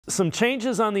some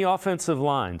changes on the offensive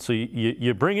line. So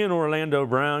you bring in Orlando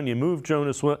Brown, you move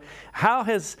Jonas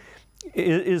Williams.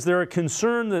 Is there a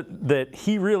concern that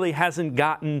he really hasn't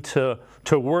gotten to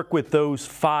work with those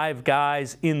 5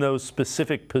 guys in those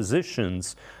specific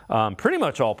positions pretty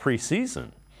much all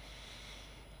preseason?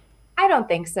 I don't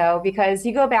think so, because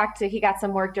you go back to, he got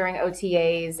some work during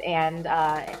OTAs and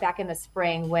back in the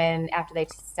spring after they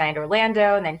signed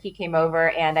Orlando, and then he came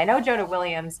over. And I know Jonah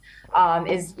Williams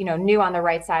is new on the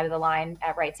right side of the line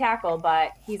at right tackle,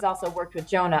 but he's also worked with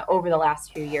Jonah over the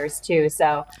last few years too.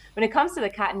 So when it comes to the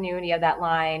continuity of that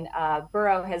line,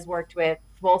 Burrow has worked with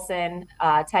Wilson,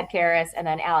 Ted Karras, and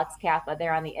then Alex Kappa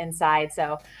there on the inside.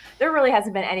 So there really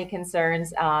hasn't been any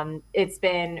concerns. It's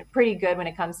been pretty good when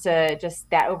it comes to just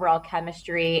that overall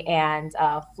chemistry and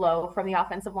flow from the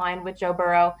offensive line with Joe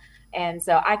Burrow. And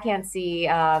so I can't see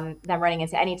them running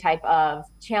into any type of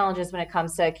challenges when it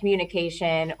comes to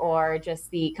communication or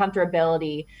just the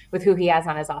comfortability with who he has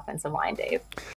on his offensive line, Dave.